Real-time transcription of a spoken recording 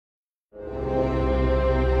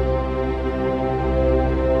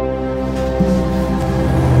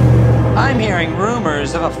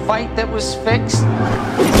rumors of a fight that was fixed.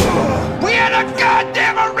 We had a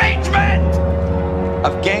goddamn arrangement!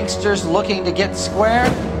 Of gangsters looking to get square.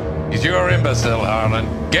 He's your imbecile, Harlan.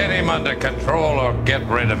 Get him under control or get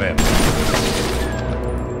rid of him.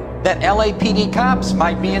 That LAPD cops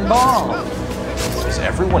might be involved. Is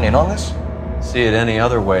everyone in on this? See it any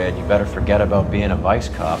other way, and you better forget about being a vice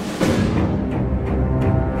cop.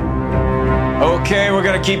 Okay, we're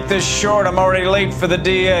gonna keep this short. I'm already late for the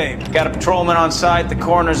DA. Got a patrolman on site, the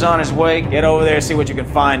coroner's on his way. Get over there, see what you can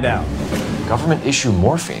find out. Government issue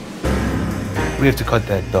morphine. We have to cut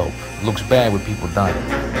that dope. It looks bad with people dying.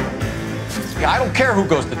 Yeah, I don't care who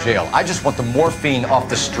goes to jail. I just want the morphine off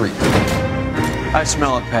the street. I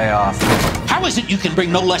smell a payoff. How is it you can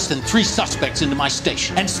bring no less than 3 suspects into my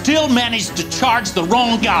station and still manage to charge the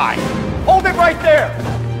wrong guy? Hold it right there!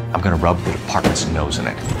 I'm gonna rub the department's nose in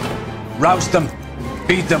it. Roust them,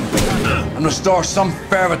 beat them, and restore some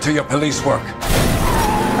fervor to your police work.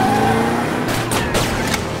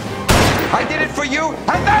 I did it for you,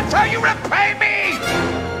 and that's how you repay me!